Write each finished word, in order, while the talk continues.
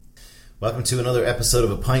Welcome to another episode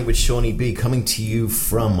of A Pint with Seaniebee, coming to you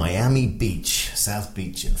from Miami Beach, South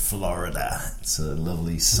Beach in Florida. It's a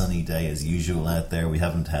lovely sunny day as usual out there. We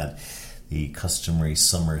haven't had the customary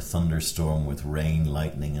summer thunderstorm with rain,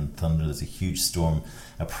 lightning and thunder. There's a huge storm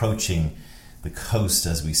approaching the coast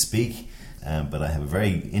as we speak. But I have a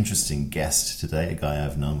very interesting guest today, a guy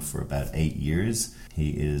I've known for about 8 years.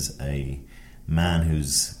 He is a man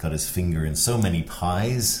who's got his finger in so many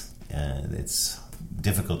pies. It's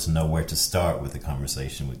difficult to know where to start with the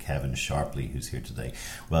conversation with Kevin Sharpley, who's here today.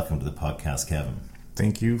 Welcome to the podcast, Kevin.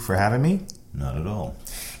 Thank you for having me. Not at all.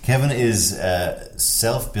 Kevin is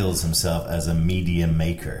self-bills himself as a media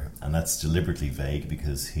maker, and that's deliberately vague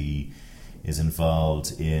because he is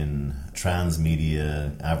involved in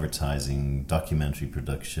transmedia, advertising, documentary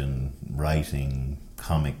production, writing,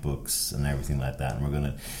 comic books, and everything like that. And we're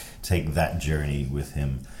going to take that journey with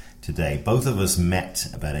him today. Both of us met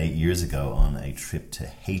about 8 years ago on a trip to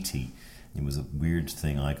Haiti. It was a weird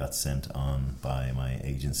thing I got sent on by my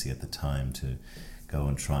agency at the time to go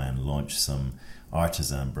and try and launch some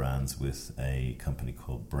artisan brands with a company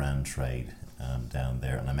called Brand Trade down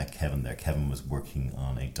there. And I met Kevin there. Kevin was working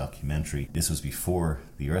on a documentary. This was before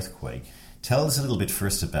the earthquake. Tell us a little bit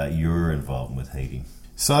first about your involvement with Haiti.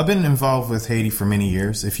 So I've been involved with Haiti for many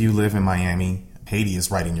years. If you live in Miami, Haiti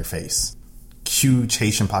is right in your face. Huge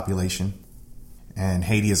Haitian population, and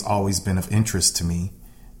Haiti has always been of interest to me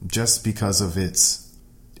just because of its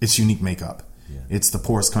unique makeup. Yeah. It's the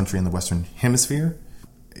poorest country in the Western Hemisphere.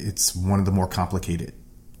 It's one of the more complicated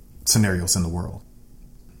scenarios in the world.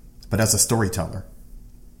 But as a storyteller,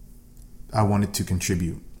 I wanted to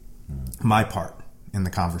contribute my part in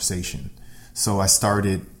the conversation. So I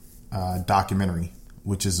started a documentary,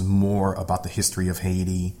 which is more about the history of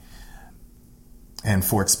Haiti and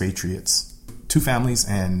four expatriates. 2 families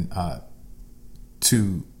and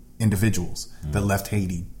 2 individuals that left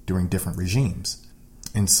Haiti during different regimes.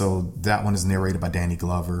 And so that one is narrated by Danny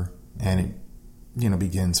Glover, and it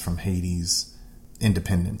begins from Haiti's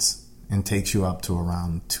independence and takes you up to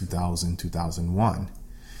around 2000, 2001.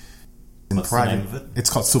 What's the name of it? It's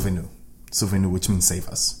called Souvenir, which means save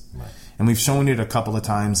us. Right. And we've shown it a couple of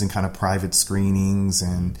times in kind of private screenings,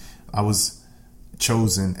 and I was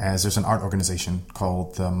chosen as, there's an art organization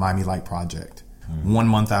called the Miami Light Project. 1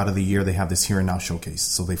 month out of the year, they have this Here and Now showcase.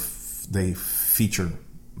 So they feature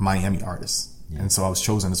Miami artists. Yeah. And so I was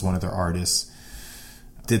chosen as one of their artists.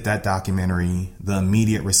 Did that documentary. The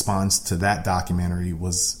immediate response to that documentary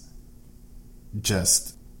was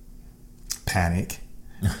just panic.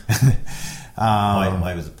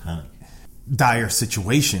 Why was it panic? Dire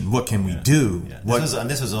situation. What can we do? Yeah.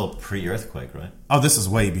 This was all pre-earthquake, right? Oh, this is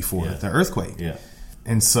way before the earthquake. Yeah.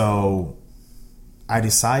 And so I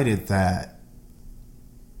decided that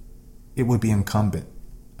it would be incumbent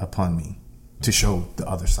upon me to show the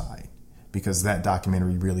other side, because that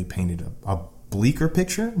documentary really painted a bleaker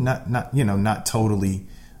picture, not totally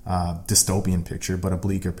dystopian picture, but a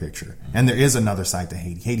bleaker picture. And there is another side to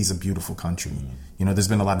Haiti. Haiti's a beautiful country. There's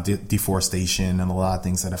been a lot of deforestation and a lot of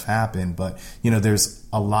things that have happened, but there's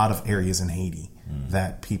a lot of areas in Haiti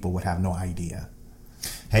that people would have no idea.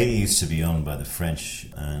 Haiti used to be owned by the French,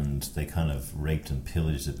 and they kind of raped and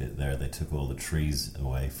pillaged a bit there. They took all the trees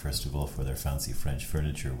away, first of all, for their fancy French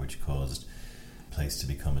furniture, which caused the place to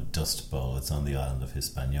become a dust bowl. It's on the island of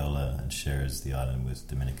Hispaniola and shares the island with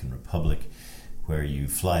Dominican Republic. Where you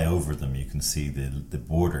fly over them, you can see the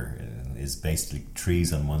border is basically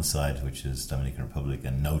trees on one side, which is Dominican Republic,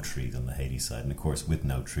 and no trees on the Haiti side. And of course, with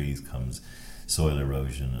no trees comes soil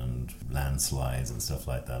erosion and landslides and stuff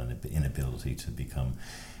like that, and inability to become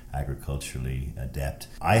agriculturally adept.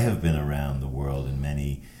 I have been around the world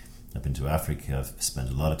I've been to Africa. I've spent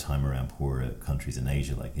a lot of time around poor countries in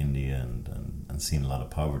Asia like India and seen a lot of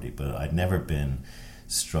poverty, but I'd never been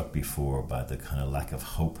struck before by the kind of lack of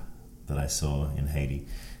hope that I saw in Haiti.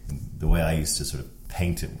 The way I used to sort of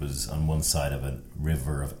paint it was, on one side of a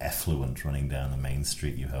river of effluent running down the main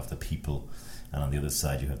street, you have the people, and on the other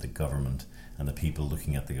side you have the government, and the people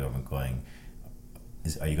looking at the government going,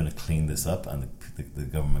 are you going to clean this up? And the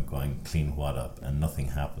government going, clean what up? And nothing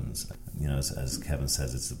happens. As Kevin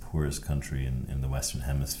says, it's the poorest country in the Western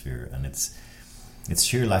Hemisphere, and it's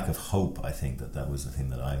sheer lack of hope. I think that was the thing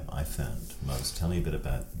that I found most. Tell me a bit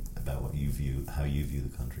about what you view, how you view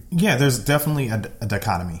the country. Yeah, there's definitely a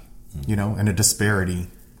dichotomy, and a disparity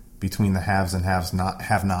between the haves and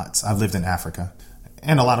have-nots. I've lived in Africa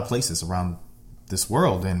and a lot of places around this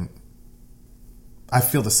world, and I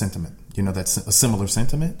feel the sentiment. That's a similar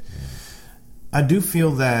sentiment. Yeah. I do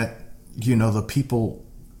feel that, the people,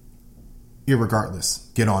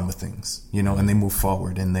 irregardless, get on with things, and they move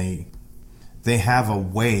forward, and they they have a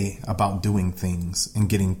way about doing things and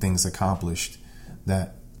getting things accomplished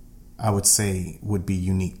that I would say would be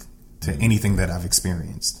unique to anything that I've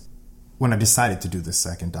experienced. When I decided to do this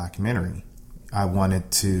second documentary, I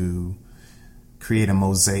wanted to create a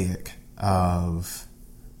mosaic of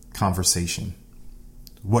conversation.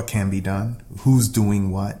 What can be done? Who's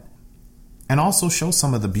doing what? And also show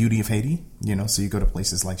some of the beauty of Haiti. So you go to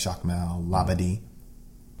places like Jacmel, Labadie.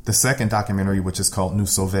 The second documentary, which is called Nous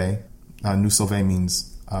Sauver. Nous Sauver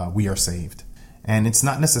means we are saved. And it's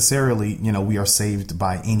not necessarily, we are saved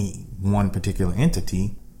by any one particular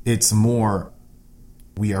entity. It's more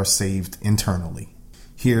we are saved internally.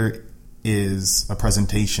 Here is a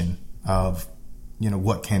presentation of,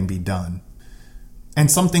 what can be done. And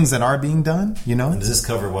some things that are being done, And does this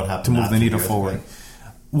cover what happened to move after the needle forward?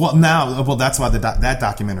 Well, that's why that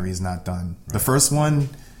documentary is not done. Right. The first one,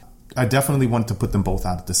 I definitely want to put them both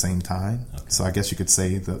out at the same time. Okay. So I guess you could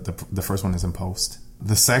say the first one is in post.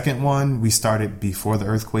 The second one, we started before the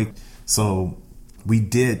earthquake. So we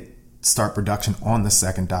did start production on the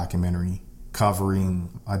second documentary,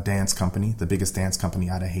 covering a dance company, the biggest dance company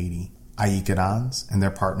out of Haiti, Aïkedans, and their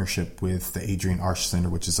partnership with the Adrian Arch Center,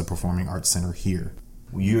 which is a performing arts center here.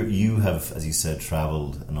 You have, as you said,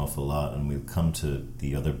 traveled an awful lot, and we'll come to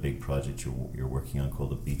the other big project you're working on called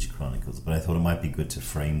the Beach Chronicles. But I thought it might be good to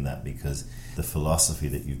frame that, because the philosophy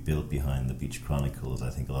that you've built behind the Beach Chronicles, I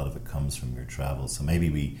think a lot of it comes from your travels. So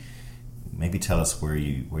maybe tell us where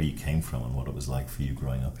you came from and what it was like for you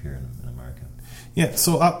growing up here in America. Yeah,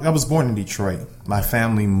 so I was born in Detroit. My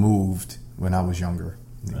family moved when I was younger,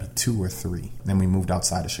 maybe right. 2 or 3. Then we moved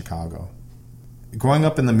outside of Chicago. Growing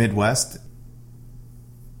up in the Midwest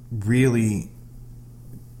really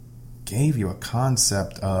gave you a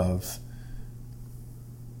concept of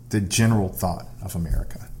the general thought of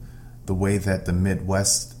America. The way that the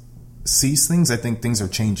Midwest sees things, I think things are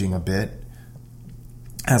changing a bit,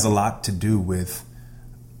 has a lot to do with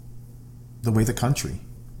the way the country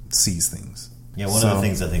sees things. Yeah, one of the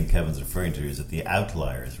things I think Kevin's referring to is that the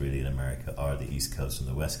outliers really in America are the East Coast and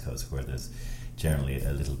the West Coast, where there's generally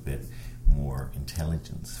a little bit more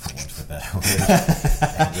intelligence, for want of a better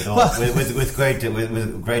word.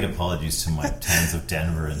 with great apologies to my towns of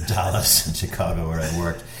Denver and Dallas and Chicago where I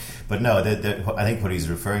worked. But no, I think what he's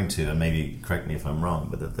referring to, and maybe correct me if I'm wrong,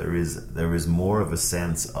 but that there is more of a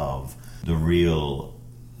sense of the real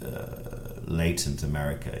latent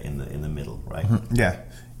America in the middle, right? Mm-hmm.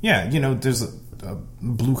 Yeah. There's a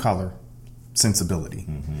blue collar sensibility.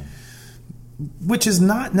 Mm-hmm. Which is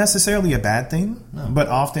not necessarily a bad thing, no. But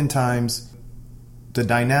oftentimes the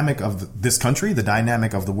dynamic of this country, the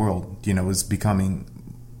dynamic of the world, is becoming,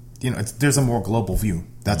 there's a more global view,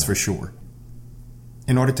 that's for sure.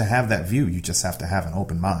 In order to have that view, you just have to have an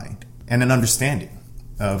open mind and an understanding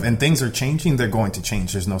of, and things are changing, they're going to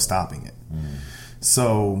change, there's no stopping it.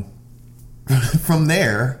 So from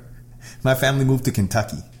there, my family moved to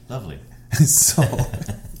Kentucky. Lovely.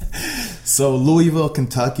 So Louisville,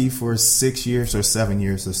 Kentucky for 6 years or 7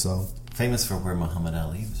 years or so. Famous for where Muhammad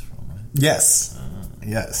Ali was from, right? Yes.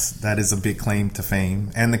 Yes, that is a big claim to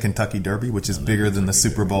fame. And the Kentucky Derby, which is bigger than the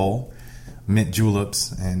Super Bowl. Mint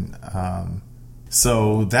juleps. And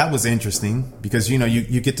so that was interesting because,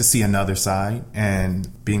 you get to see another side.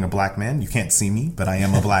 And being a black man, you can't see me, but I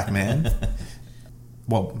am a black man.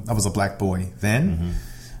 Well, I was a black boy then. Mm-hmm.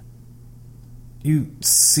 You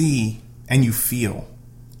see and you feel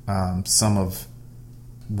some of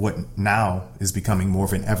what now is becoming more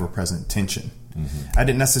of an ever-present tension. Mm-hmm. I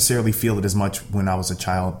didn't necessarily feel it as much when I was a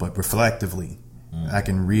child, but reflectively, I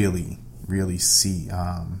can really, really see,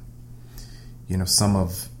 some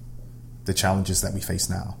of the challenges that we face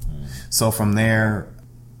now. So from there,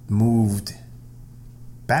 moved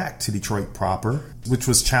back to Detroit proper, which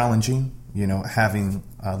was challenging, having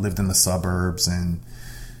lived in the suburbs and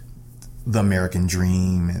the American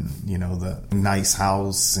dream and, the nice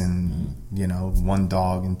house and, 1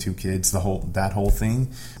 dog and 2 kids, that whole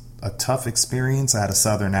thing. A tough experience. I had a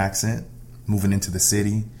Southern accent moving into the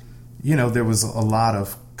city. There was a lot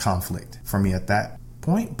of conflict for me at that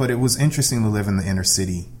point, but it was interesting to live in the inner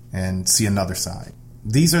city and see another side.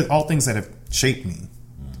 These are all things that have shaped me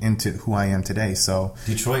into who I am today. So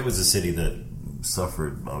Detroit was a city that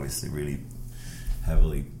suffered obviously really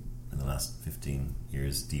heavily in the last 15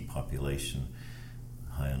 years, depopulation,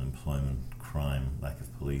 high unemployment, crime, lack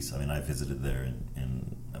of police. I mean, I visited there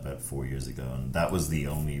in about 4 years ago, and that was the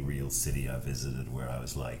only real city I visited where I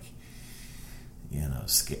was like,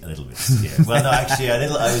 a little bit scared. Well, no, actually, I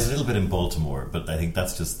was a little bit in Baltimore, but I think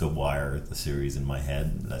that's just The Wire, the series in my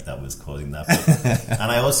head, that was causing that.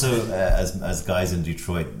 And I also, as guys in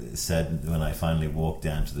Detroit said, when I finally walked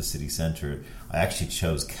down to the city centre, I actually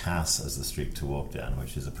chose Cass as the street to walk down,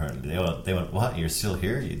 which is apparently they went, "What? You're still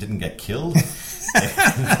here? You didn't get killed?"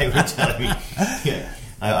 they were telling me, yeah.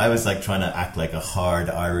 I was like trying to act like a hard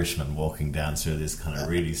Irishman walking down through this kind of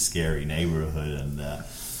really scary neighborhood,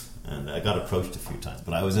 and I got approached a few times,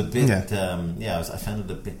 but I was a bit, I found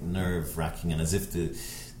it a bit nerve wracking, and as if the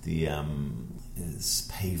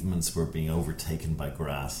pavements were being overtaken by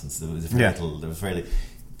grass, and so there was very little.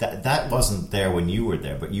 That wasn't there when you were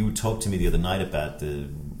there, but you talked to me the other night about the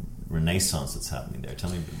renaissance that's happening there. Tell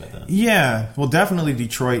me a bit about that. Yeah, well, definitely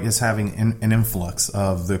Detroit is having an influx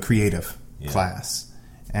of the creative class,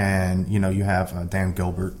 and you have Dan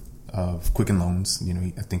Gilbert of Quicken Loans.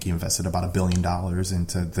 I think he invested about $1 billion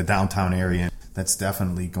into the downtown area. That's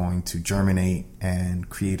definitely going to germinate and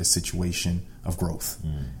create a situation of growth.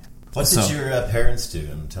 What did your parents do?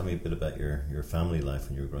 And tell me a bit about your family life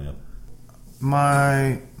when you were growing up.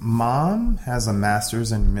 My mom has a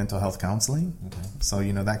master's in mental health counseling. Okay. So,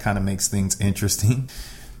 that kind of makes things interesting.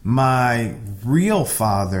 My real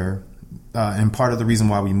father, and part of the reason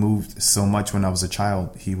why we moved so much when I was a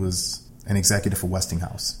child, he was an executive for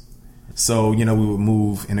Westinghouse. So, we would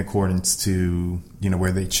move in accordance to,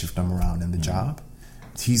 where they'd shift him around in the job.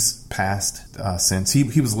 He's passed since.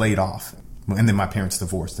 He was laid off. And then my parents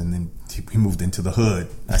divorced, and then he moved into the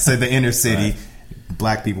hood. I said the inner city. Right.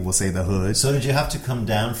 Black people will say the hood. So did you have to come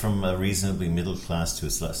down from a reasonably middle class to a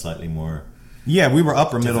slightly more... Yeah, we were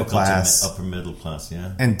upper middle class. Upper middle class,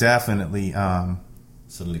 yeah. And definitely...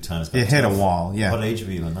 suddenly times got it hit tough. A wall, yeah. What age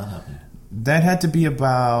were you when that happened? That had to be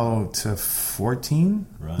about 14,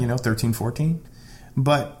 right. 13, 14.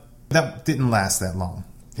 But that didn't last that long.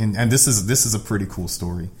 And this is a pretty cool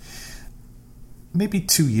story. Maybe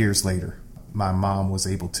 2 years later, my mom was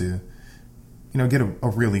able to get a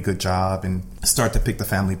really good job and start to pick the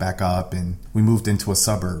family back up. And we moved into a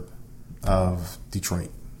suburb of Detroit,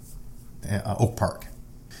 Oak Park.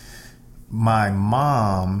 My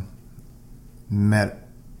mom met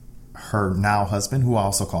her now husband, who I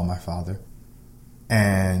also call my father.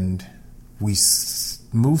 And we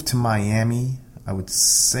moved to Miami, I would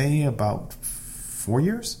say about 4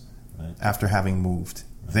 years after having moved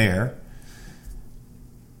there.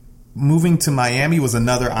 Moving to Miami was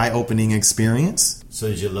another eye-opening experience. So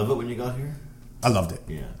did you love it when you got here? I loved it.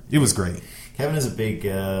 Yeah. It was great. Kevin is a big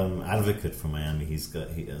advocate for Miami.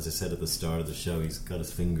 As I said at the start of the show, he's got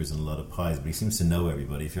his fingers in a lot of pies, but he seems to know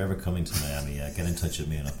everybody. If you're ever coming to Miami, get in touch with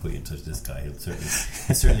me and I'll put you in touch with this guy. He'll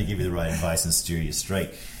certainly give you the right advice and steer you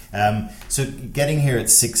straight. So getting here at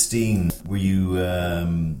 16, were you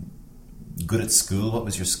good at school? What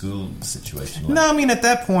was your school situation like? No, I mean, at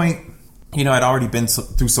that point, I'd already been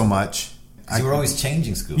through so much. So you were always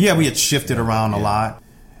changing school. Yeah, we had shifted around a lot.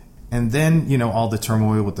 And then, all the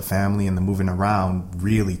turmoil with the family and the moving around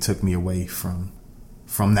really took me away from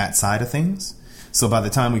that side of things. So by the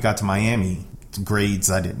time we got to Miami, grades,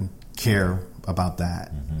 I didn't care about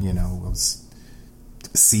that. Mm-hmm. It was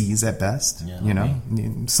C's at best,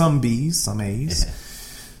 some B's, some A's.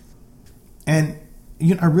 Yeah. And,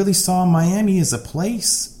 I really saw Miami as a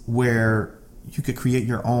place where you could create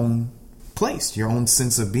your own place, your own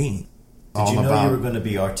sense of being. Did you know you were going to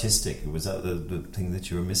be artistic? Was that the thing that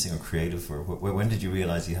you were missing, or creative? Or when did you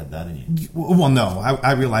realize you had that in you? Well, no,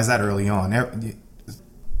 I realized that early on.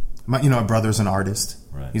 My brother's an artist.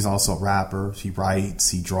 Right. He's also a rapper. He writes,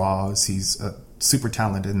 he draws. He's super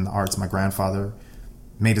talented in the arts. My grandfather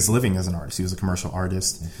made his living as an artist. He was a commercial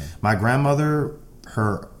artist. Okay. My grandmother,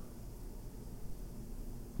 her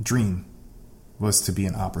dream was to be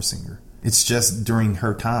an opera singer. It's just during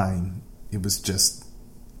her time, it was just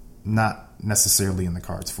not necessarily in the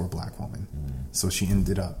cards for a black woman. So she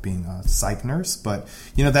ended up being a psych nurse. But,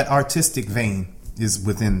 that artistic vein is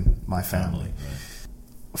within my family.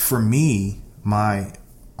 Right. For me, my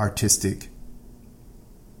artistic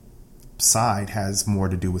side has more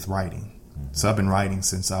to do with writing. Mm-hmm. So I've been writing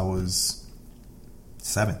since I was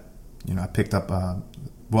 7. I picked up...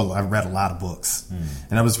 I read a lot of books.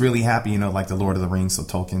 And I was really happy, like the Lord of the Rings. So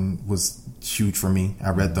Tolkien was huge for me.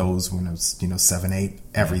 I read those when I was, 7, 8,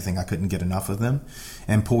 everything. I couldn't get enough of them.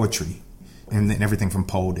 And poetry. And then everything from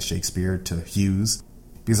Poe to Shakespeare to Hughes.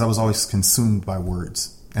 Because I was always consumed by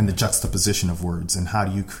words and the juxtaposition of words. And how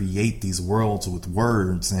do you create these worlds with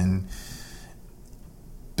words? And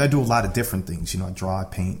I do a lot of different things. I draw, I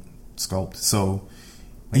paint, sculpt. So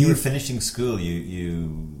When you were finishing school,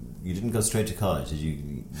 you didn't go straight to college, did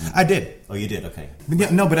you? I did. Oh, you did. Okay.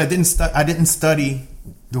 No, but I didn't study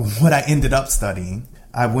what I ended up studying.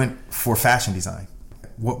 I went for fashion design.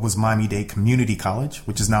 What was Miami-Dade Community College,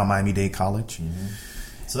 which is now Miami-Dade College. Mm-hmm.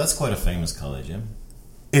 So that's quite a famous college, yeah?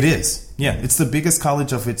 It is. Yeah, it's the biggest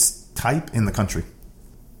college of its type in the country.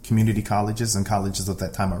 Community colleges and colleges of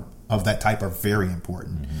that type are very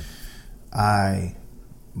important. Mm-hmm. I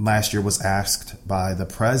last year was asked by the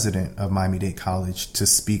president of Miami-Dade College to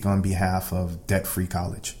speak on behalf of Debt-Free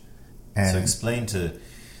College. And so explain to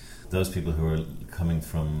those people who are coming to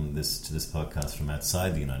this podcast from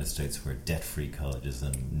outside the United States, where debt-free college is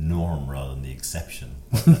the norm rather than the exception,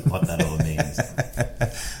 what that all means.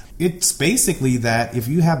 It's basically that if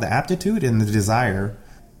you have the aptitude and the desire,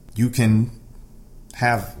 you can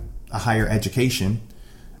have a higher education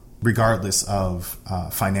regardless of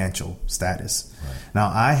financial status. Right.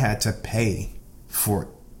 Now, I had to pay for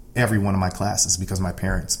every one of my classes because my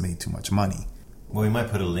parents made too much money. Well, we might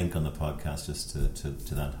put a link on the podcast just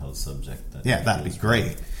to that whole subject. That'd be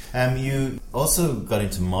great. You also got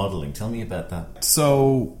into modeling. Tell me about that.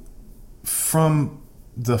 So, from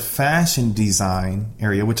the fashion design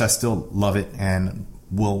area, which I still love it and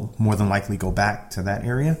will more than likely go back to that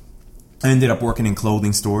area, I ended up working in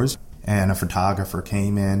clothing stores, and a photographer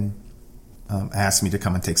came in, asked me to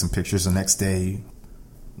come and take some pictures. The next day,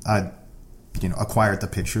 I acquired the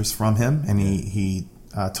pictures from him, and he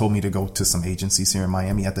told me to go to some agencies here in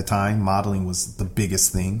Miami. At the time, modeling was the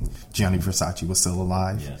biggest thing. Gianni Versace was still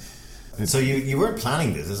alive. Yeah. So you weren't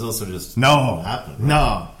planning this. This also just happened.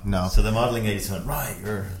 Right? No. So the modeling agency went, right,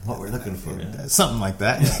 you're what we're looking for. Yeah. Something like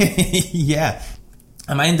that. Yeah.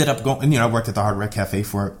 And I ended up going, I worked at the Hard Rock Cafe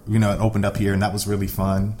for, it opened up here, and that was really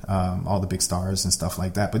fun. All the big stars and stuff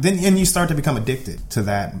like that. But then, you start to become addicted to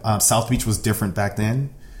that. South Beach was different back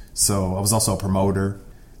then. So I was also a promoter.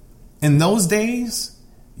 In those days,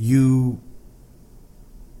 it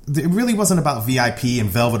really wasn't about VIP and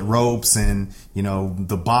velvet ropes and,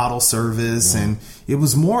 the bottle service. Yeah. And it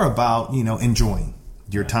was more about, enjoying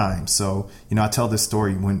your time. So, I tell this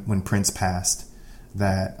story when Prince passed,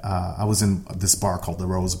 that I was in this bar called the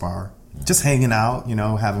Rose Bar, just hanging out,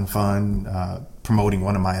 having fun, promoting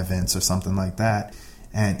one of my events or something like that.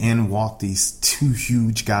 And in walked these two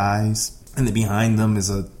huge guys, and then behind them is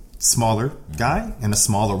a smaller guy and a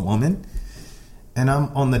smaller woman. And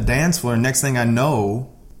I'm on the dance floor, and next thing I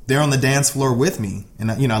know, they're on the dance floor with me. And,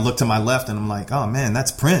 I look to my left, and I'm like, oh, man,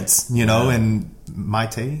 that's Prince, and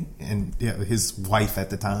Maite and his wife at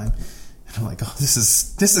the time. And I'm like, oh, this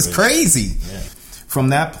is crazy. Yeah. From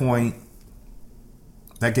that point,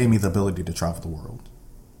 that gave me the ability to travel the world.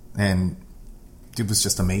 And it was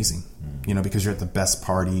just amazing, because you're at the best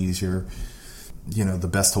parties, you're, the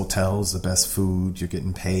best hotels, the best food, you're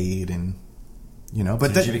getting paid, and,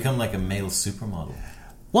 But did you become like a male supermodel?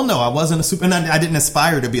 Well, no, I wasn't and I didn't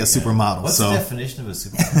aspire to be a supermodel. What's the definition of a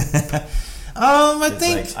supermodel? I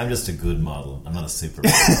think I'm just a good model. I'm not a supermodel.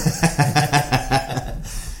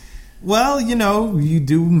 Well, you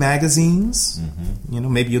do magazines.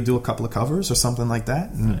 Mm-hmm. Maybe you'll do a couple of covers or something like that.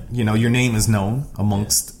 And, right. Your name is known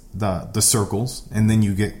amongst the circles, and then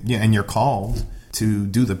you get and you're called to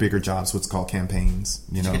do the bigger jobs, what's called campaigns.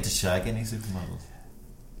 Did you get to shag any supermodels?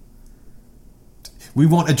 We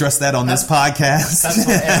won't address that on this podcast. That's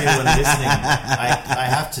what everyone listening. I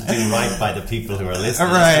have to do right by the people who are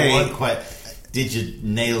listening. Right. Did you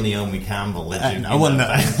nail Naomi Campbell? Did you? I wouldn't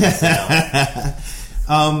know.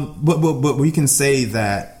 But we can say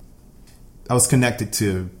that I was connected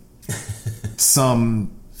to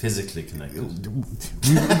some... Physically connected.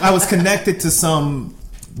 I was connected to some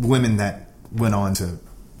women that went on to...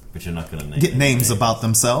 But you're not going to get names about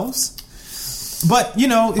themselves. But,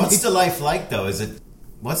 What's the life like, though?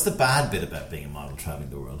 What's the bad bit about being a model traveling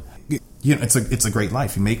the world? It's a great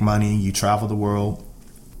life. You make money, you travel the world.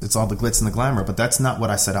 It's all the glitz and the glamour. But that's not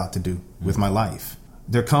what I set out to do with my life.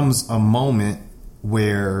 There comes a moment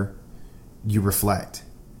where you reflect,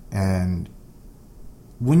 and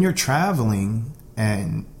when you're traveling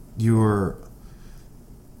and you're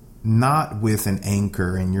not with an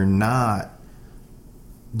anchor and you're not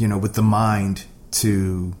with the mind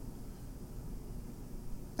to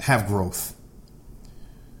have growth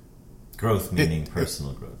meaning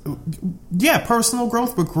personal growth. Personal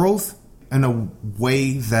growth, but growth in a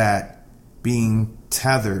way that being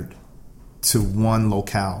tethered to one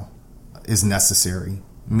locale is necessary,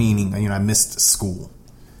 meaning, I missed school.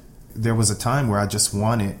 There was a time where I just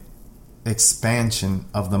wanted expansion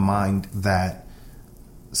of the mind that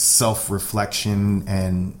self-reflection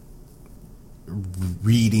and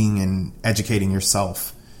reading and educating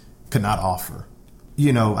yourself could not offer.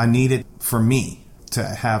 I needed, for me, to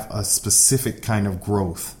have a specific kind of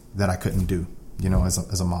growth that I couldn't do,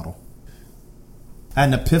 as a model. I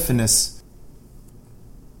had an epiphanous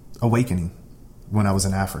awakening when I was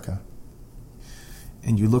in Africa.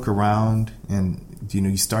 And you look around and,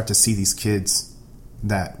 you start to see these kids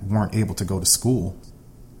that weren't able to go to school.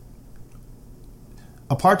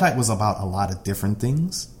 Apartheid was about a lot of different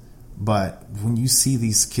things, but when you see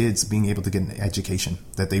these kids being able to get an education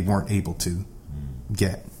that they weren't able to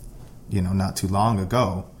get, not too long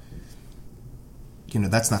ago,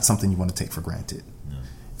 that's not something you want to take for granted. No.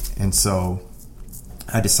 And so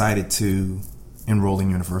I decided to enroll in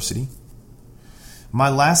university. My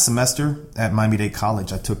last semester at Miami-Dade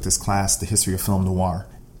College, I took this class, The History of Film Noir.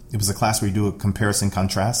 It was a class where you do a comparison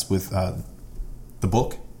contrast with the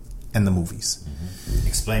book and the movies. Mm-hmm.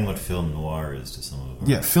 Explain what film noir is to some of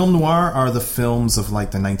our... film noir are the films of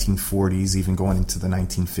like the 1940s, even going into the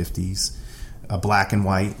 1950s. Black and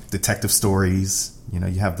white detective stories. You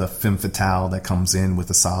have the femme fatale that comes in with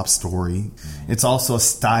a sob story. Mm-hmm. It's also a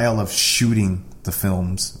style of shooting the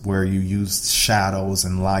films where you use shadows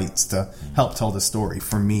and lights to help tell the story.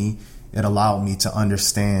 For me, it allowed me to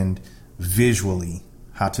understand visually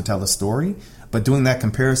how to tell a story, but doing that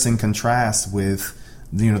comparison contrast with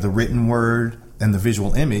the written word and the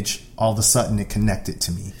visual image, all of a sudden it connected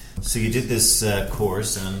to me. So you did this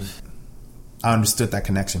course, and I understood that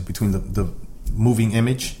connection between the moving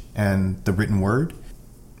image and the written word,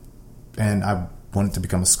 and I wanted to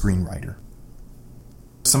become a screenwriter.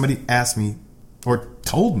 Somebody asked me or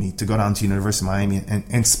told me to go down to University of Miami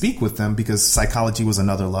and speak with them because psychology was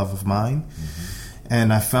another love of mine. Mm-hmm.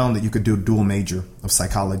 And I found that you could do a dual major of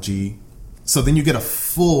psychology. So then you get a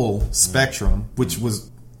full spectrum, which was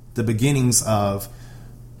the beginnings of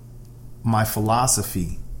my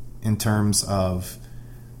philosophy in terms of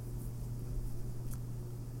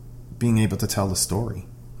being able to tell a story.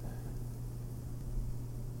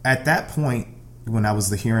 At that point, when I was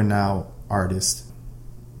the here and now artist,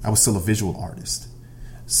 I was still a visual artist.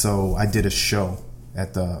 So I did a show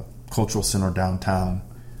at the Cultural Center downtown,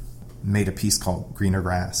 made a piece called Greener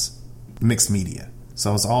Grass, mixed media. So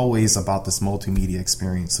it was always about this multimedia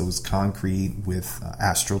experience. So it was concrete with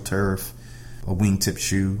astroturf, a wingtip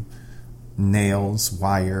shoe, nails,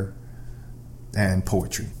 wire, and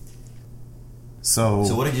poetry.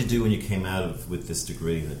 So what did you do when you came out with this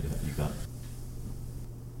degree that you got?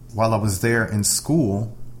 While I was there in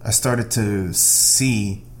school, I started to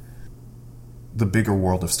see the bigger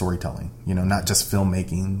world of storytelling, not just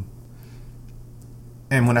filmmaking.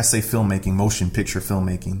 And when I say filmmaking, motion picture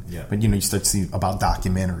filmmaking, but you start to see about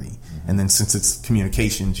documentary. Mm-hmm. And then since it's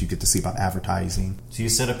communications, you get to see about advertising. So you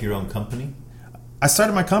set up your own company? I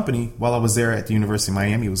started my company while I was there at the University of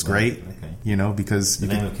Miami. It was great, okay. Because... The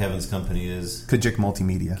name of Kevin's company is? Kijik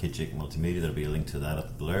Multimedia. Kijik Multimedia. There'll be a link to that at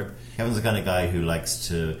the blurb. Kevin's the kind of guy who likes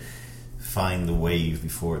to find the wave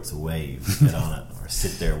before it's a wave, get on it, or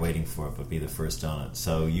sit there waiting for it, but be the first on it.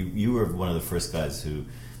 So you were one of the first guys who,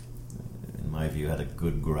 in my view, had a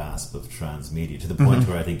good grasp of transmedia, to the point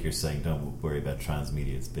where I think you're saying, don't worry about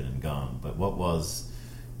transmedia, it's been and gone. But what was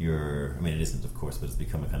your... I mean, it isn't, of course, but it's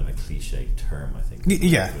become a kind of a cliche term, I think.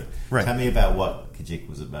 Yeah, right. Tell me about what Kijik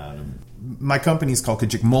was about. My company is called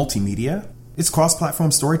Kijik Multimedia. It's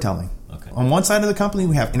cross-platform storytelling. Okay. On one side of the company,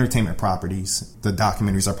 we have entertainment properties. The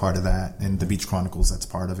documentaries are part of that, and the Beach Chronicles, that's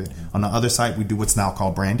part of it. Mm-hmm. On the other side, we do what's now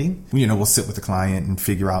called branding. We'll sit with the client and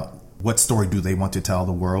figure out what story do they want to tell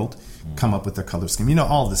the world, come up with their color scheme,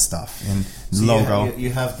 all this stuff, and so logo. You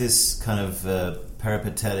have this kind of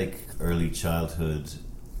peripatetic early childhood.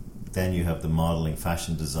 Then you have the modeling,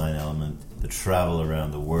 fashion design element, the travel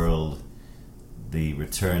around the world, the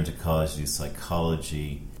return to college, the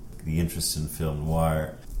psychology, the interest in film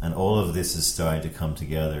noir, and all of this is starting to come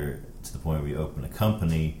together to the point where you open a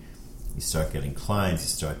company, you start getting clients, you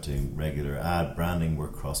start doing regular ad branding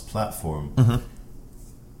work cross-platform,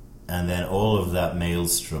 and then all of that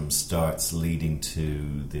maelstrom starts leading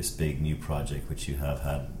to this big new project which you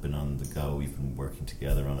have been on the go. We've been working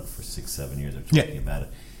together on it for 6-7 years, or talking about it.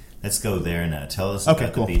 Let's go there now. Tell us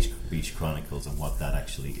about the Beach Chronicles and what that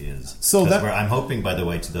actually is. So I'm hoping, by the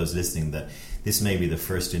way, to those listening, that this may be the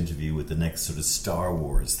first interview with the next sort of Star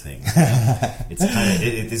Wars thing. It's kind of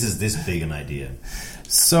this is this big an idea.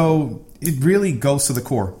 So it really goes to the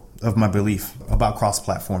core of my belief about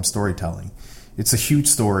cross-platform storytelling. It's a huge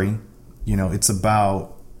story. It's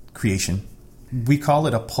about creation. We call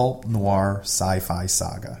it a pulp noir sci-fi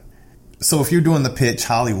saga. So if you're doing the pitch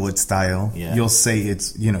Hollywood style, you'll say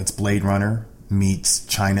it's Blade Runner meets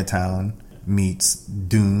Chinatown meets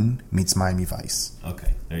Dune meets Miami Vice.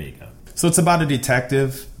 Okay, there you go. So it's about a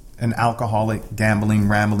detective, an alcoholic, gambling,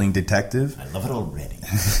 rambling detective. I love it already.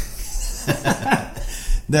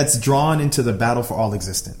 that's drawn into the battle for all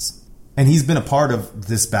existence. And he's been a part of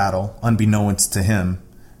this battle, unbeknownst to him,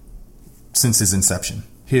 since his inception.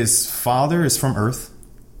 His father is from Earth.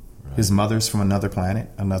 Right. His mother's from another planet,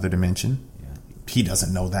 another dimension. Yeah. He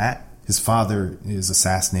doesn't know that. His father is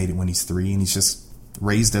assassinated when he's 3, and he's just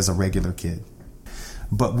raised as a regular kid.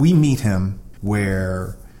 But we meet him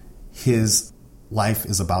where his life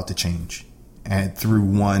is about to change. And through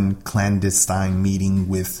one clandestine meeting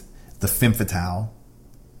with the femme fatale,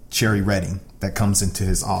 Cherry Redding, that comes into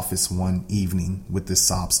his office one evening with this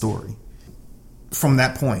sob story. From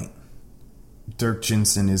that point, Dirk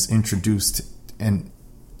Jensen is introduced and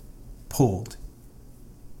pulled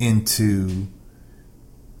into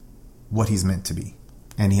what he's meant to be.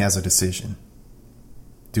 And he has a decision.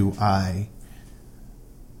 Do I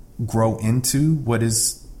grow into what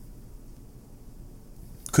is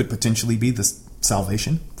could potentially be the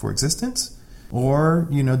salvation for existence? Or,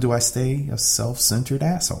 do I stay a self-centered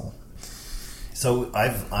asshole? So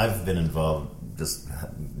I've been involved just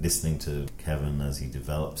listening to Kevin as he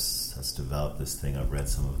has developed this thing. I've read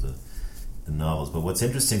some of the novels. But what's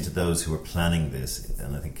interesting to those who are planning this,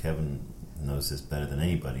 and I think Kevin knows this better than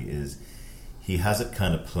anybody, is he has it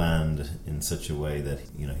kind of planned in such a way that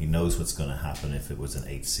he knows what's going to happen if it was an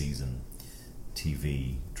 8-season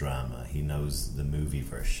TV drama. He knows the movie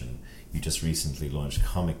version. You just recently launched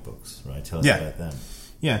comic books, right? Tell us about them.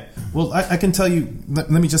 Yeah. Well, I can tell you. Let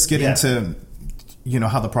me just get into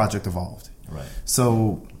how the project evolved. Right.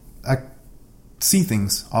 So I see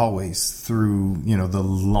things always through the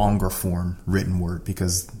longer form written word,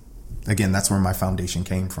 because again, that's where my foundation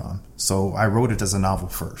came from. So I wrote it as a novel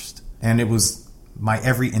first, and it was my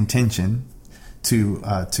every intention to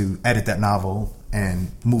edit that novel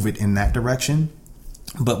and move it in that direction.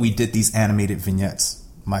 But we did these animated vignettes,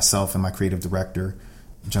 myself and my creative director,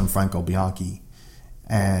 Gianfranco Bianchi,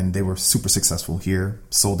 and they were super successful here,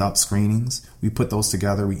 sold out screenings. We put those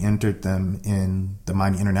together. We entered them in the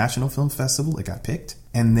Miami International Film Festival. It got picked.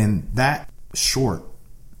 And then that short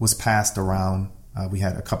was passed around. We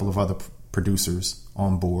had a couple of other producers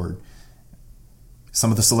on board.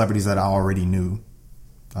 Some of the celebrities that I already knew.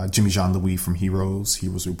 Jimmy Jean-Louis from Heroes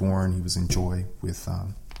Reborn. He was in Joy with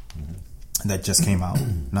that just came out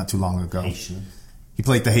not too long ago. Haitian. He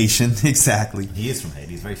played the Haitian, exactly. He is from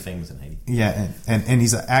Haiti. He's very famous in Haiti. Yeah, and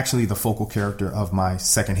he's actually the focal character of my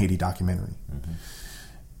second Haiti documentary.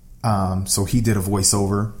 So he did a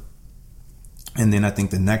voiceover. And then I think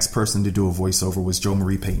the next person to do a voiceover was Jo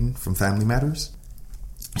Marie Payton from Family Matters.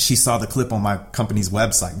 She saw the clip on my company's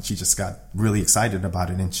website, and she just got really excited about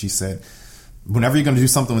it. And she said, whenever you're going to do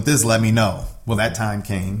something with this, let me know. Well, that time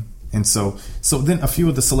came. And so then a few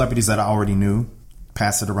of the celebrities that I already knew,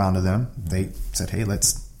 passed it around to them. They said, hey,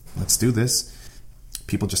 let's do this.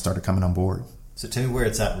 People just started coming on board. So tell me where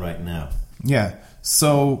it's at right now. Yeah.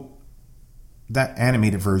 So that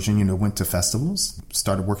animated version, went to festivals,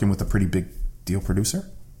 started working with a pretty big deal producer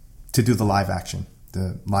to do the live action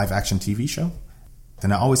TV show.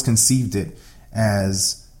 And I always conceived it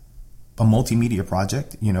as a multimedia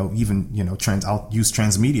project, I'll use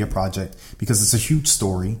transmedia project because it's a huge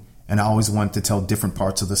story. And I always wanted to tell different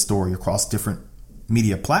parts of the story across different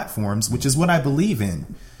media platforms, which is what I believe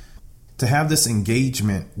in. To have this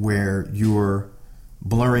engagement where you're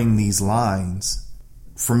blurring these lines,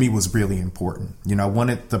 for me, was really important. I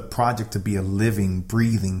wanted the project to be a living,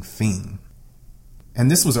 breathing thing. And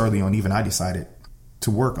this was early on. Even I decided to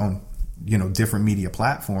work on, different media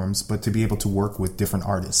platforms, but to be able to work with different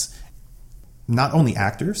artists. Not only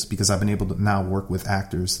actors, because I've been able to now work with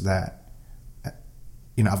actors that,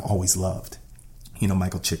 I've always loved.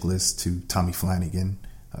 Michael Chiklis to Tommy Flanagan,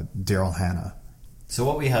 Daryl Hannah. So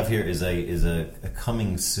what we have here is a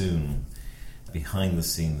coming soon, behind the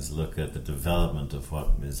scenes look at the development of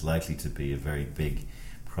what is likely to be a very big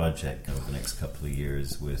project over the next couple of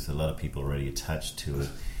years, with a lot of people already attached to it.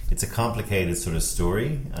 It's a complicated sort of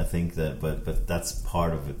story, I think, but that's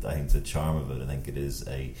part of it. I think the charm of it. I think it is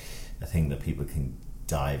a thing that people can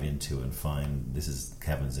dive into and find. This is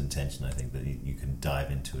Kevin's intention. I think that you can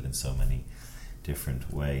dive into it in so many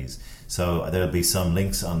different ways. So there'll be some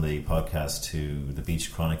links on the podcast to the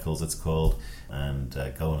Beach Chronicles, it's called, and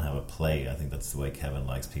go and have a play. I think that's the way Kevin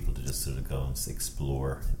likes people to just sort of go and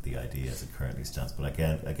explore the idea as it currently stands. But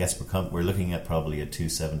again, I guess we're looking at probably a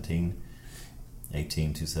 217 kind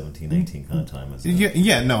of time.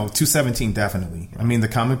 217 definitely. I mean, the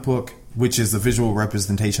comic book, which is the visual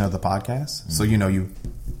representation of the podcast. So you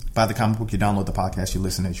buy the comic book, you download the podcast, you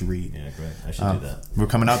listen as you read. Yeah, great. I should do that. We're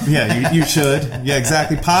coming up. Yeah, you should. Yeah,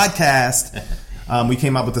 exactly. Podcast. We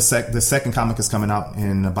came out with the second comic is coming out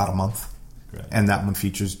in about a month. Great. And that one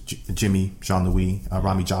features Jimmy Jean-Louis,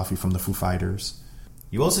 Rami Jaffe from the Foo Fighters.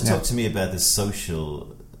 You also talked to me about the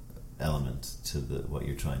social element to what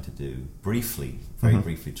you're trying to do. Briefly, very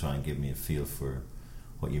briefly, try and give me a feel for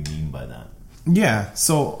what you mean by that. Yeah,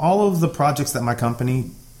 so all of the projects that my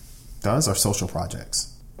company does are social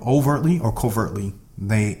projects. Overtly or covertly,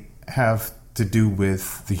 they have to do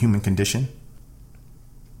with the human condition.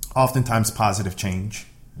 Oftentimes positive change,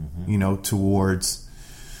 towards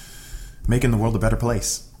making the world a better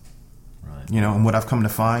place. Right. And what I've come to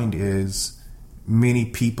find is many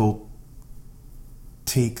people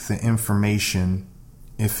take the information,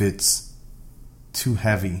 if it's too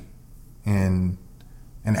heavy, in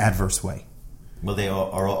an adverse way. Well, they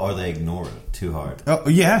are, or they ignore it too hard. Oh,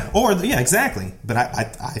 yeah, exactly. But I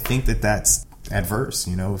think that's adverse.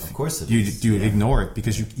 Of course, it is. You ignore it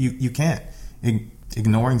because you can't.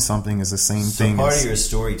 Ignoring something is the same thing. So part of your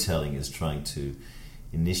storytelling is trying to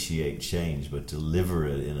initiate change, but deliver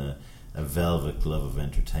it in a velvet glove of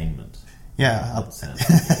entertainment. Yeah,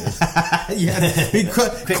 yeah.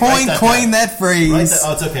 Coin that phrase.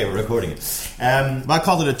 It's okay. We're recording it. I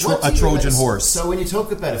call it a Trojan horse. So when you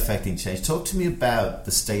talk about affecting change, talk to me about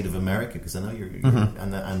the state of America, because I know you're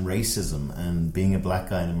and racism and being a black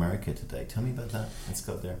guy in America today. Tell me about that. Let's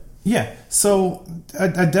go there. Yeah. So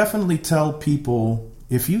I definitely tell people,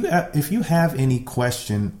 if you have any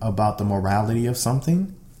question about the morality of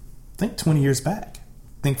something, think 20 years back,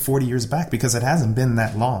 think 40 years back, because it hasn't been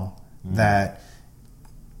that long that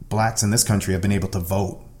blacks in this country have been able to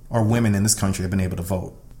vote, or women in this country have been able to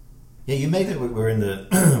vote. Yeah, you made it. We're in the.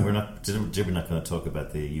 we're not going to talk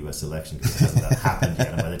about the U.S. election because it hasn't happened yet.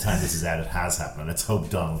 And by the time this is out, it has happened. Let's hope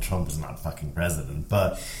Donald Trump is not fucking president.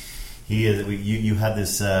 But he is. You had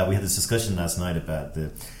this. We had this discussion last night about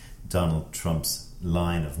the Donald Trump's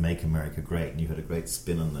line of "Make America Great," and you had a great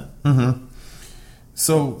spin on that. Mm-hmm.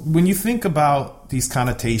 So when you think about these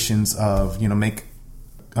connotations of make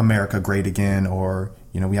America great again, or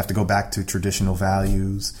we have to go back to traditional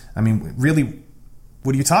values. I mean, really,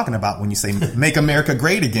 what are you talking about when you say make America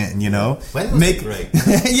great again? When was it great?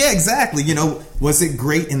 Yeah, exactly. Was it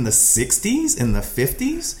great in the 60s, in the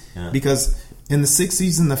 50s? Yeah. Because in the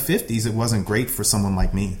 60s and the 50s, it wasn't great for someone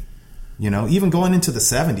like me. Even going into the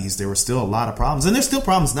 70s, there were still a lot of problems, and there's still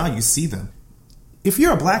problems now. You see them. If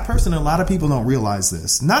you're a black person, a lot of people don't realize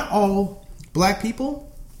this. Not all black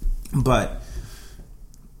people, but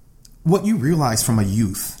what you realize from a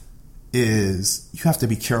youth is you have to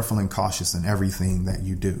be careful and cautious in everything that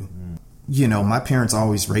you do. My parents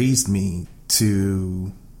always raised me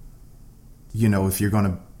to, if you're going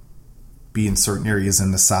to be in certain areas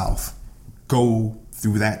in the South, go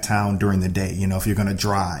through that town during the day. If you're going to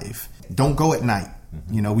drive, don't go at night.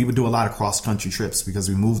 We would do a lot of cross-country trips because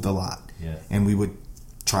we moved a lot. Yeah. And we would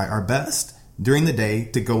try our best during the day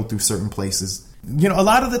to go through certain places. A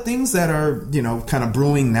lot of the things that are, kind of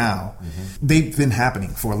brewing now, they've been happening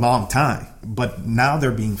for a long time, but now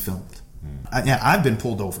they're being filmed. I've been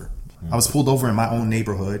pulled over. I was pulled over in my own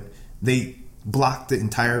neighborhood. They blocked the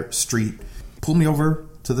entire street, pulled me over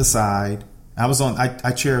to the side.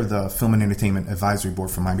 I chair the Film and Entertainment Advisory Board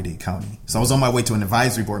for Miami-Dade County. So I was on my way to an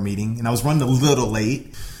advisory board meeting, and I was running a little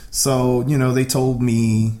late. So, they told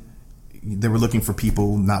me they were looking for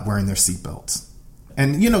people not wearing their seatbelts.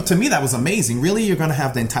 And, to me, that was amazing. Really, you're going to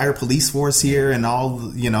have the entire police force here and all,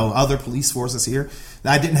 other police forces here.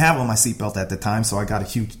 I didn't have on my seatbelt at the time, so I got a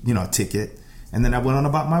huge, ticket. And then I went on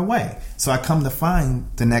about my way. So I come to find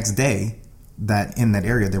the next day that in that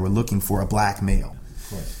area, they were looking for a black male. Of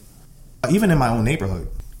course. Even in my own neighborhood,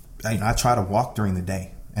 I try to walk during the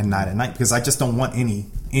day and not at night because I just don't want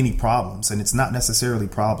any problems. And it's not necessarily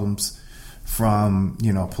problems from,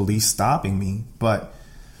 police stopping me, but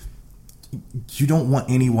you don't want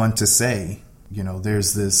anyone to say,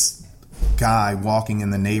 there's this guy walking in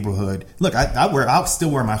the neighborhood. Look, I'll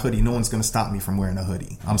still wear my hoodie. No one's going to stop me from wearing a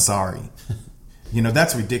hoodie. I'm sorry.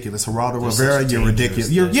 That's ridiculous. Geraldo Rivera, you're ridiculous.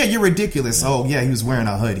 You're ridiculous. Yeah. Oh, yeah, he was wearing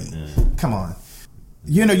a hoodie. Yeah. Come on.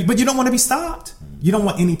 But you don't want to be stopped. You don't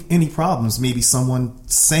want any problems. Maybe someone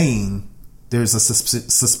saying there's a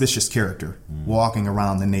suspicious character walking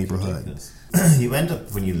around the neighborhood. You end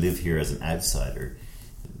up, when you live here as an outsider,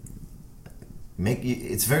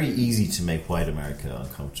 it's very easy to make white America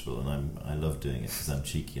uncomfortable, and I love doing it because I'm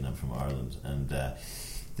cheeky and I'm from Ireland, and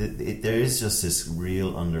there is just this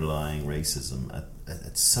real underlying racism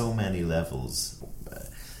at so many levels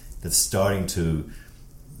that's starting to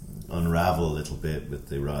unravel a little bit with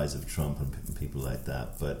the rise of Trump and people like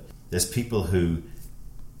that. But there's people who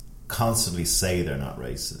constantly say they're not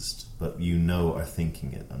racist, but are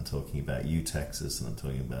thinking it. I'm talking about Texas, and I'm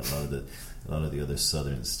talking about a lot of the other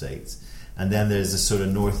southern states. And then there's a sort of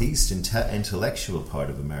northeast intellectual part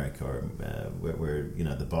of America, or, where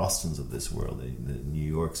the Bostons of this world, the New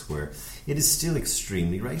Yorks, where it is still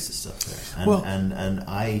extremely racist up there. And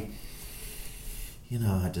I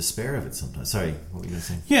despair of it sometimes. Sorry, what were you going to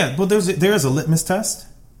say? Yeah, well, there is a litmus test,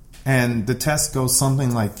 and the test goes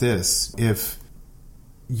something like this: if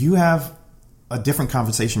you have a different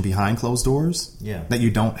conversation behind closed doors that you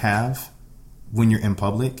don't have when you're in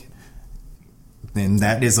public, then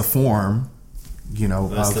that is a form,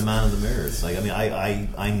 That's the man in the mirror. It's like,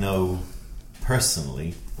 I know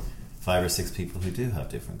personally 5 or 6 people who do have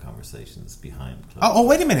different conversations behind closed doors. Oh,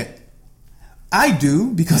 wait a minute. I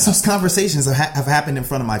do, because those conversations have happened in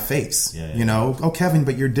front of my face. Oh, Kevin,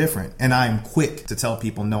 but you're different. And I'm quick to tell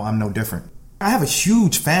people, no, I'm no different. I have a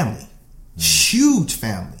huge family. Huge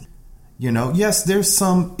family. Yes, there's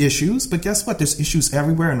some issues, but guess what? There's issues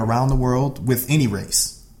everywhere and around the world with any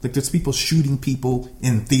race. Like, there's people shooting people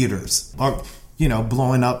in theaters, or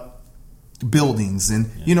blowing up buildings, and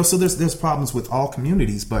so there's problems with all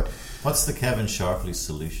communities. But what's the Kevin Sharpley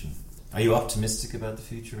solution? Are you optimistic about the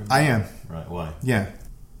future? I am. Right? Why? Yeah,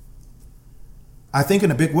 I think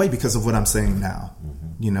in a big way because of what I'm saying now.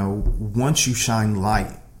 Once you shine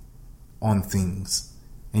light on things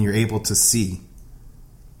and you're able to see,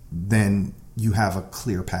 then you have a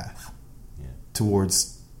clear path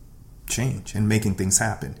towards change and making things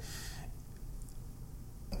happen.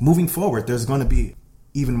 Moving forward, there's going to be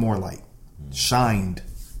even more light shined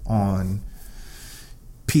on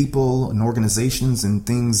people and organizations and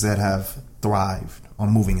things that have thrived on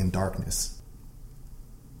moving in darkness.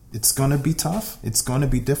 It's going to be tough. It's going to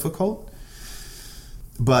be difficult.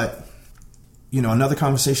 But, another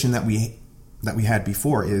conversation that we had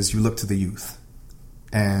before is you look to the youth,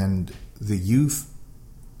 and the youth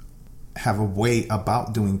have a way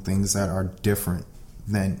about doing things that are different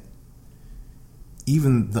than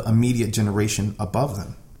even the immediate generation above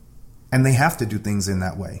them. And they have to do things in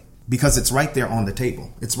that way because it's right there on the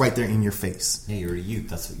table. It's right there in your face. Yeah, you're a youth.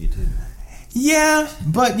 That's what you do. Yeah,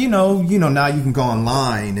 but now you can go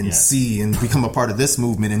online and see and become a part of this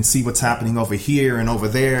movement and see what's happening over here and over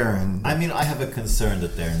there. And I have a concern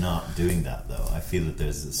that they're not doing that, though. I feel that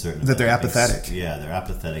there's a certain... That they're apathetic. They're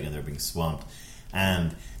apathetic and they're being swamped.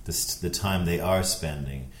 And the time they are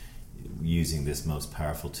spending using this most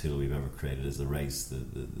powerful tool we've ever created as a race,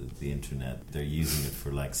 the internet, they're using it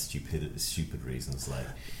for stupid reasons,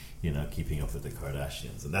 like keeping up with the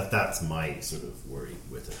Kardashians, and that's my sort of worry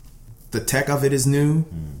with it. The tech of it is new,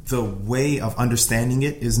 the way of understanding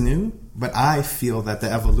it is new, but I feel that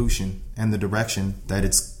the evolution and the direction that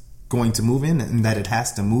it's going to move in and that it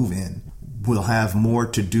has to move in will have more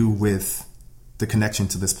to do with the connection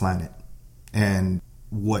to this planet and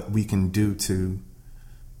what we can do to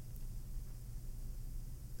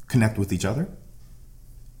connect with each other.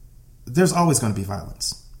 There's always going to be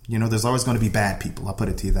violence. There's always going to be bad people. I'll put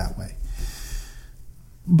it to you that way.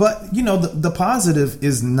 But, the positive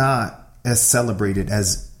is not as celebrated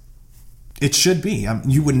as it should be.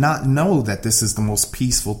 You would not know that this is the most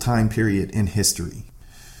peaceful time period in history.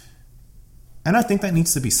 And I think that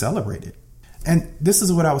needs to be celebrated. And this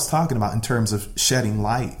is what I was talking about in terms of shedding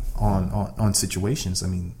light on situations.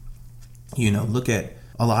 Look at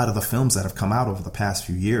a lot of the films that have come out over the past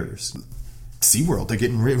few years. SeaWorld, they're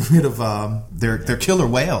getting rid of their killer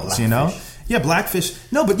whales, Blackfish. Yeah, blackfish.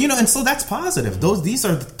 No, but and so that's positive. These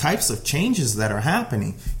are the types of changes that are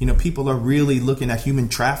happening. People are really looking at human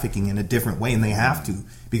trafficking in a different way, and they have to,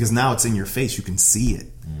 because now it's in your face. You can see it.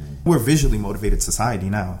 We're a visually motivated society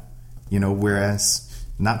now, whereas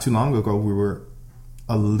not too long ago we were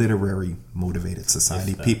a literary motivated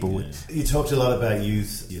society. People would. You talked a lot about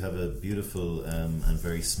youth. You have a beautiful and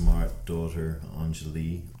very smart daughter,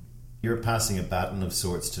 Anjali. You're passing a baton of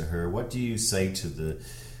sorts to her. What do you say to the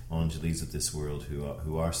Anjalis of this world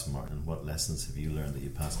who are smart, and what lessons have you learned that you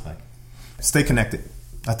pass back? Stay connected.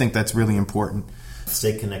 I think that's really important.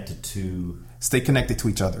 Stay connected to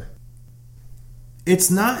each other. It's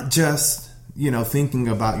not just thinking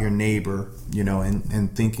about your neighbor,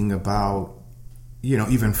 and thinking about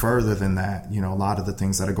even further than that, a lot of the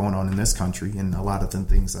things that are going on in this country and a lot of the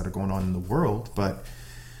things that are going on in the world. But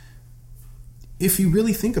if you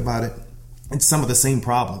really think about it, it's some of the same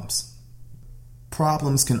problems.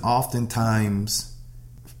 Problems can oftentimes,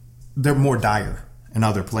 they're more dire in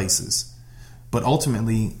other places. But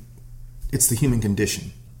ultimately, it's the human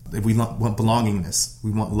condition. We want belongingness.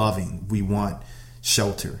 We want loving. We want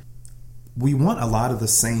shelter. We want a lot of the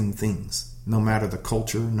same things, no matter the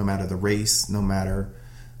culture, no matter the race, no matter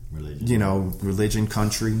religion,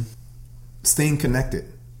 country. Staying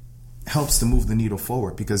connected helps to move the needle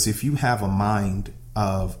forward, because if you have a mind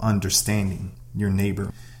of understanding your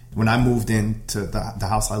neighbor, When I moved into the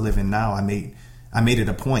house I live in now, I made it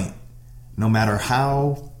a point, no matter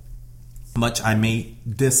how much I may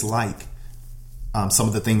dislike some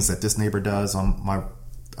of the things that this neighbor does on my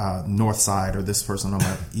north side, or this person on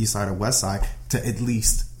my east side or west side, to at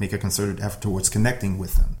least make a concerted effort towards connecting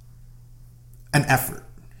with them. An effort.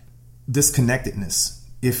 This connectedness,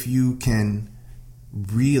 if you can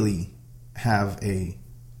really have a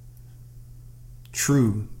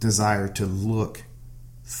true desire to look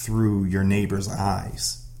through your neighbor's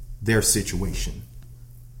eyes, their situation,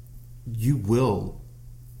 you will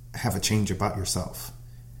have a change about yourself.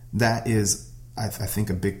 That is, I think,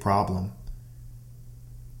 a big problem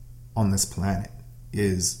on this planet.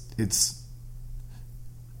 Is it's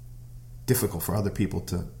difficult for other people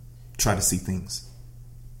to try to see things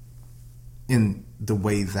in the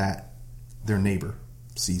way that their neighbor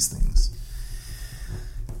sees things.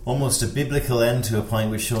 Almost a biblical end to a pint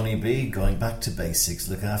with Seaniebee. Going back to basics,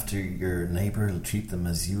 look after your neighbour, treat them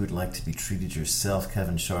as you would like to be treated yourself.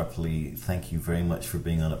 Kevin Sharpley, thank you very much for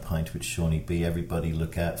being on a pint with Seaniebee. Everybody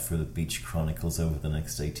look out for the Beach Chronicles over the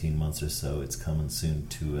next 18 months or so. It's coming soon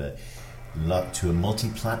to a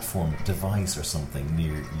multi-platform device or something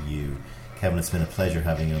near you. Kevin, it's been a pleasure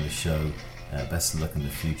having you on the show. Best of luck in the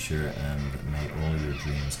future, and may all your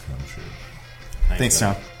dreams come true. Thanks,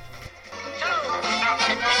 John.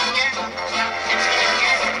 Thank you.